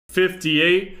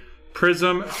58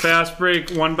 Prizm Fast Break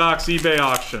 1-box eBay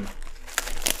auction.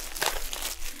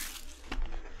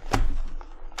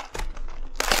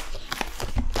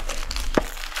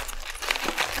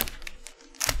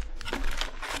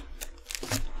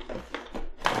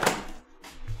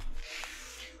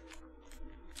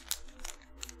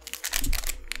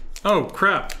 Oh,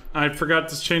 crap. I forgot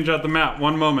to change out the map.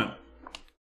 One moment.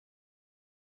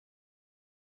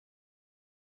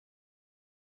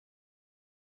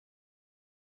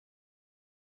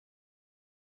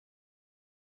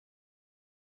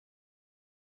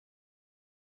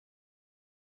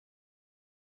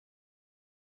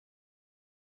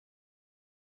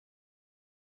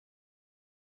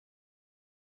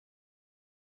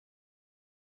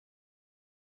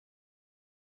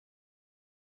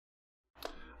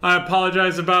 I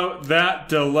apologize about that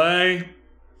delay.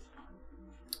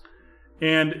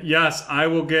 And yes, I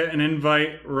will get an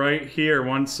invite right here.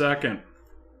 1 second.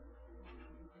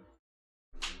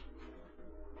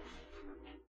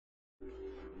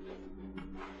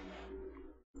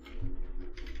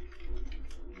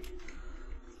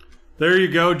 There you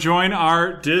go. Join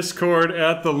our Discord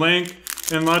at the link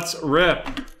and let's rip.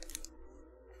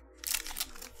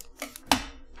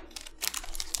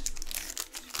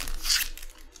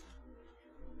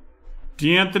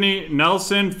 D'Anthony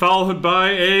Nelson followed by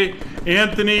a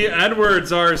Anthony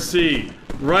Edwards RC.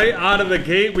 Right out of the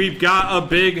gate, we've got a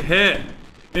big hit.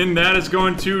 And that is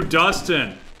going to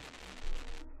Dustin.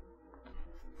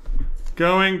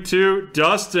 Going to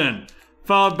Dustin.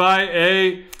 Followed by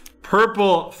a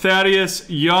purple Thaddeus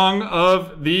Young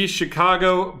of the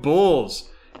Chicago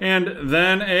Bulls. And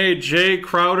then a Jay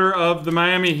Crowder of the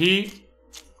Miami Heat.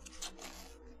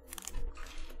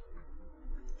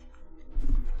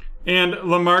 And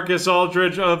LaMarcus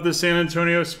Aldridge of the San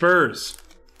Antonio Spurs.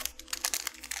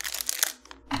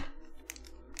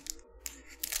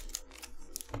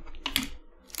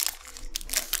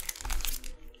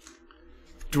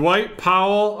 Dwight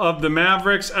Powell of the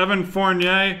Mavericks, Evan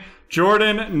Fournier,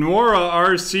 Jordan Nwora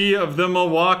RC of the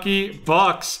Milwaukee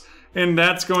Bucks, and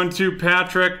that's going to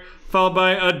Patrick, followed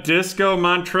by a Disco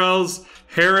Montrezl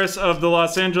Harris of the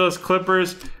Los Angeles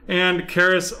Clippers, and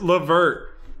Karis LeVert.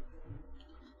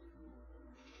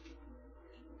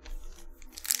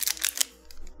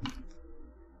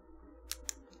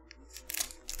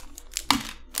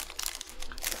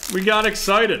 We got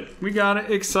excited. We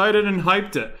got excited and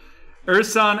hyped it.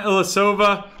 Ersan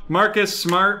Ilyasova, Marcus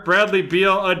Smart, Bradley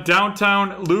Beal, a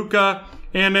Downtown Luka,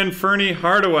 and then Fernie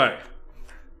Hardaway.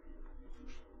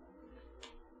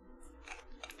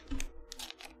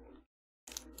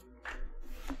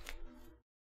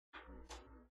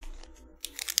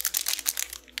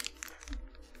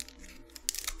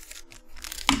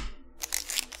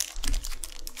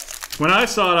 When I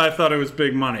saw it, I thought it was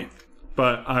big money,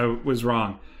 but I was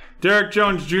wrong. Derek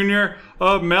Jones Jr.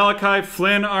 of Malachi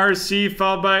Flynn RC,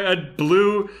 followed by a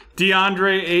blue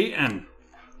DeAndre Ayton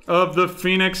of the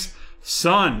Phoenix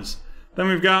Suns. Then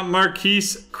we've got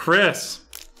Marquise Chris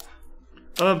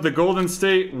of the Golden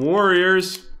State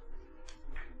Warriors.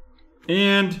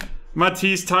 And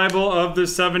Matisse Thybulle of the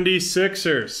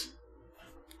 76ers.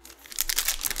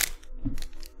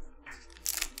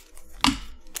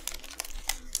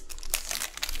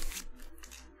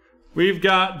 We've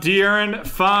got De'Aaron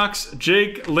Fox,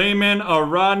 Jake Layman, a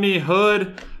Rodney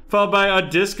Hood, followed by a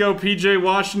Disco PJ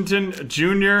Washington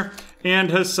Jr.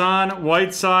 and Hassan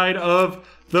Whiteside of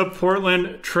the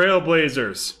Portland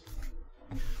Trailblazers.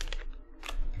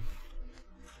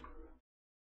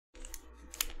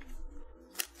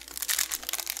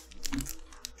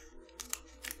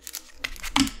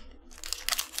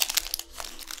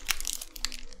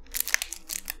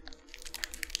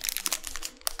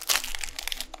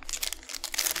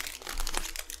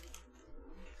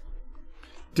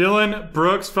 Dylan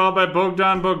Brooks, followed by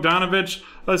Bogdan Bogdanovic,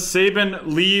 a Saban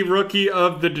Lee rookie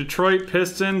of the Detroit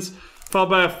Pistons, followed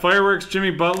by a Fireworks Jimmy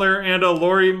Butler and a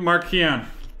Lauri Markkanen.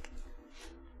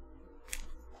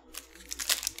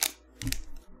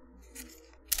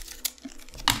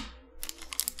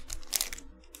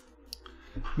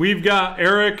 We've got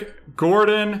Eric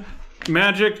Gordon,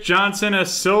 Magic Johnson, a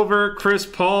silver Chris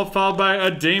Paul, followed by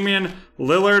a Damian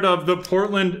Lillard of the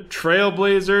Portland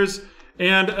Trailblazers,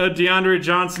 and a DeAndre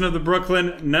Johnson of the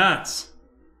Brooklyn Nets.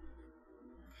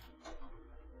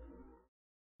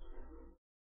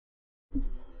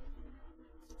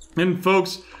 And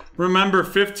folks, remember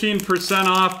 15%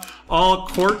 off all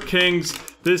Court Kings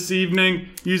this evening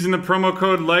using the promo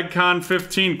code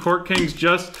LEGCON15. Court Kings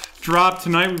just dropped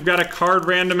tonight. We've got a card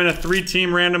random and a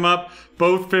 3-team random up,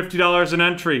 both $50 an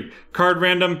entry. Card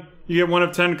random, you get 1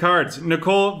 of 10 cards.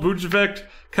 Nicole Vucevic,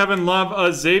 Kevin Love,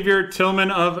 a Xavier Tillman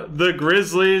of the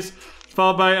Grizzlies,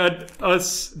 followed by a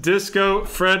Disco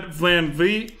Fred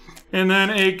VanVleet, and then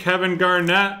a Kevin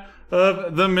Garnett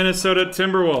of the Minnesota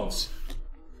Timberwolves.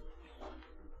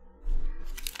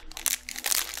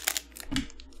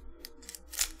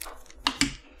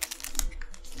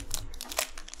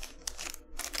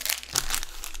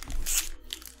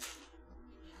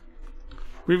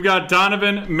 We've got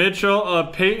Donovan Mitchell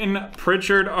of Peyton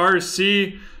Pritchard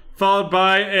RC, followed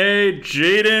by a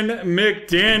Jaden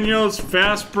McDaniels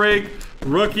fast break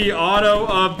rookie auto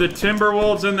of the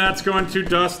Timberwolves, and that's going to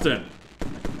Dustin.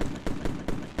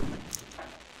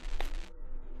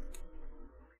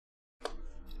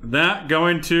 That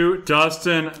going to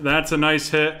Dustin. That's a nice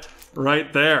hit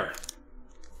right there.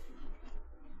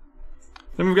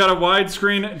 Then we've got a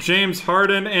widescreen James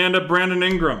Harden and a Brandon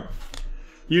Ingram.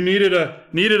 You needed a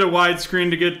widescreen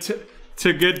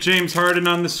to get James Harden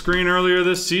on the screen earlier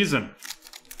this season.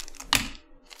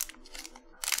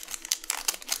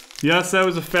 Yes, that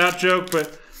was a fat joke,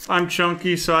 but I'm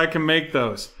chunky, so I can make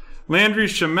those. Landry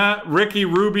Shamet, Ricky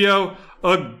Rubio,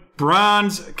 a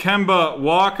bronze Kemba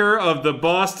Walker of the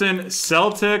Boston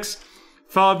Celtics,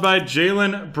 followed by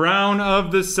Jaylen Brown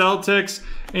of the Celtics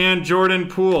and Jordan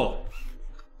Poole.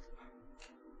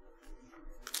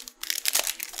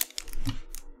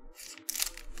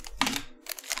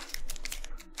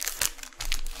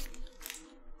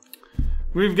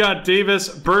 We've got Davis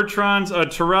Bertrands, a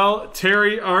Terrell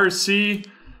Terry RC,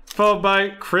 followed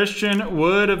by Christian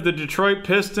Wood of the Detroit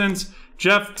Pistons,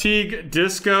 Jeff Teague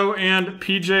Disco, and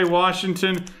PJ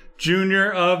Washington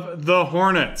Jr. of the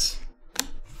Hornets.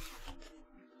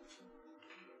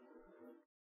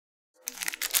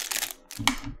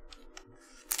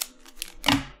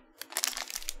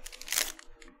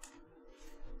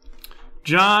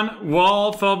 John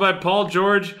Wall, followed by Paul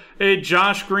George, a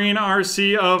Josh Green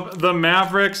RC of the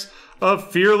Mavericks,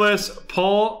 of Fearless,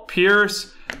 Paul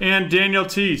Pierce, and Daniel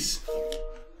Teese.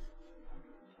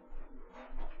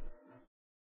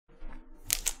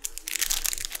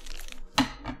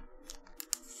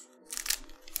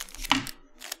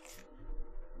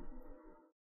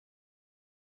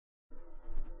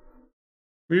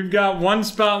 We've got one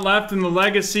spot left in the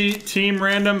Legacy Team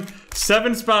Random,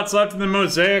 7 spots left in the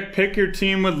Mosaic. Pick your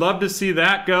team. Would love to see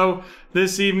that go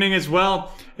this evening as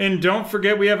well. And don't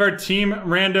forget, we have our Team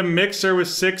Random Mixer with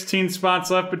 16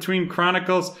 spots left between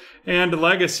Chronicles and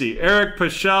Legacy. Eric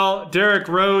Paschal, Derrick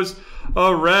Rose,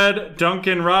 a red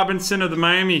Duncan Robinson of the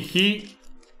Miami Heat,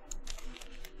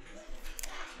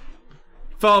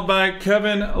 followed by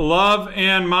Kevin Love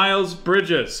and Miles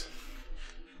Bridges.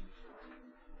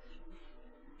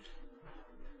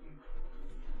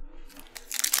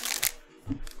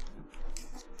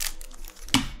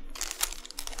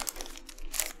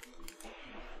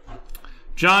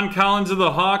 John Collins of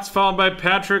the Hawks, followed by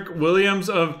Patrick Williams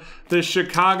of the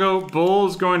Chicago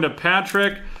Bulls, going to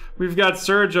Patrick. We've got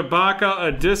Serge Ibaka,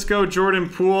 a Disco, Jordan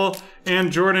Poole,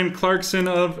 and Jordan Clarkson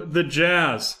of the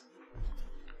Jazz.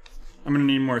 I'm going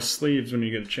to need more sleeves when you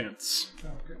get a chance.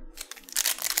 Okay.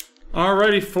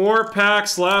 Alrighty, 4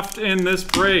 packs left in this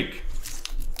break.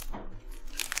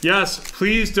 Yes,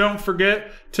 please don't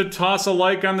forget to toss a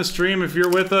like on the stream if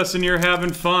you're with us and you're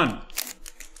having fun.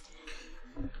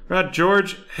 Got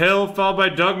George Hill, followed by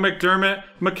Doug McDermott,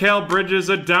 Mikal Bridges,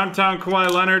 a Downtown Kawhi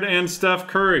Leonard, and Steph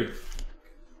Curry.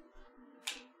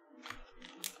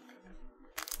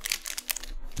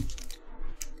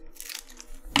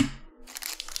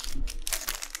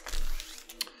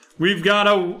 We've got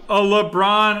a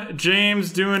LeBron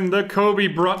James doing the Kobe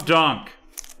dunk.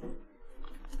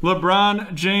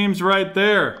 LeBron James right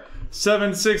there.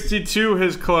 762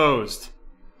 has closed.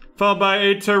 Followed by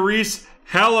a Tyrese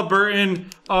Halliburton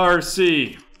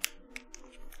RC.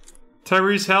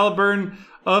 Tyrese Halliburton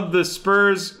of the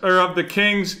Spurs, or of the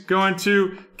Kings, going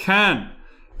to Ken.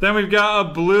 Then we've got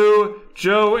a blue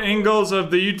Joe Ingles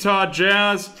of the Utah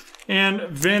Jazz and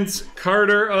Vince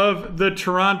Carter of the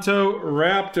Toronto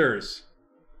Raptors.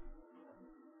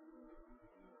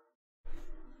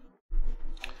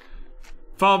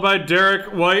 Followed by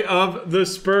Derek White of the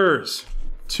Spurs.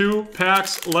 2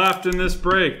 packs left in this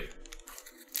break.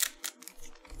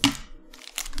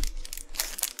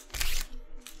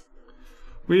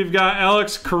 We've got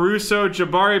Alex Caruso,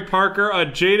 Jabari Parker, a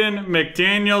Jaden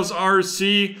McDaniels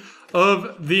RC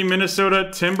of the Minnesota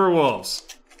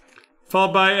Timberwolves.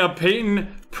 Followed by a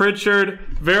Peyton Pritchard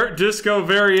Disco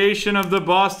variation of the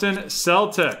Boston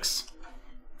Celtics.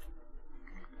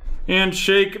 And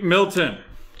Shake Milton.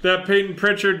 That Peyton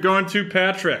Pritchard going to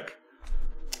Patrick.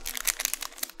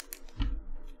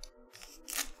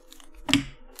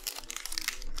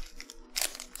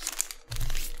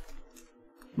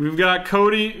 We've got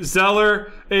Cody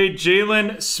Zeller, a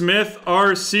Jalen Smith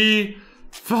RC,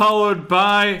 followed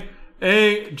by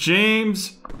a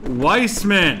James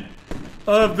Weissman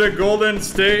of the Golden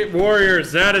State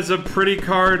Warriors. That is a pretty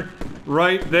card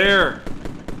right there.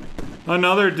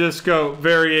 Another disco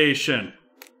variation.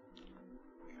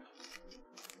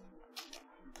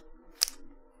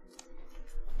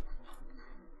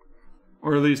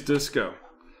 Or at least disco.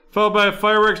 Followed by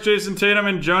Fireworks, Jason Tatum,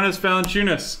 and Jonas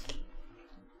Valanciunas.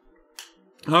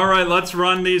 All right, let's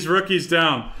run these rookies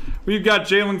down. We've got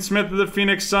Jalen Smith of the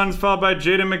Phoenix Suns, followed by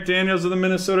Jaden McDaniels of the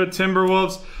Minnesota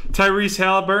Timberwolves, Tyrese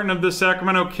Halliburton of the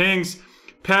Sacramento Kings,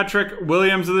 Patrick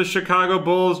Williams of the Chicago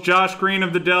Bulls, Josh Green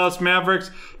of the Dallas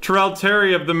Mavericks, Terrell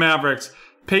Terry of the Mavericks,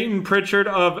 Peyton Pritchard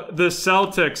of the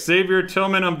Celtics, Xavier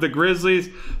Tillman of the Grizzlies,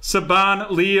 Saban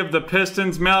Lee of the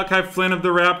Pistons, Malachi Flynn of the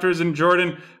Raptors, and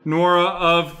Jordan Nwora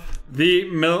of the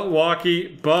Milwaukee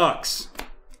Bucks.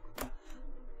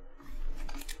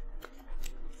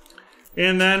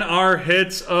 And then our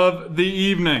hits of the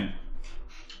evening.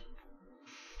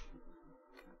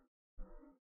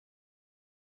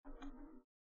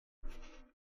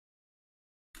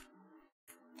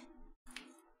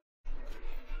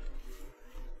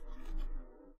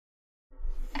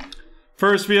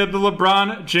 First, we had the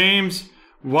LeBron James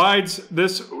wides,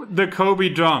 the Kobe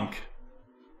dunk.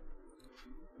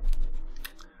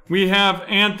 We have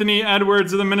Anthony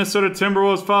Edwards of the Minnesota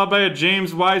Timberwolves, followed by a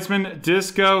James Wiseman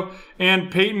disco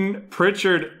and Peyton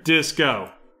Pritchard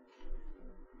disco.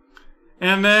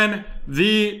 And then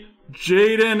the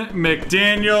Jaden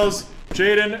McDaniels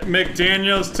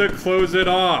to close it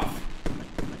off.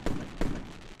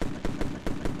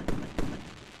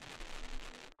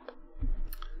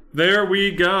 There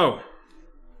we go.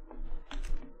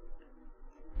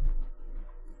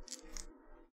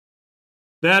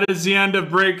 That is the end of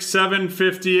break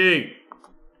 758.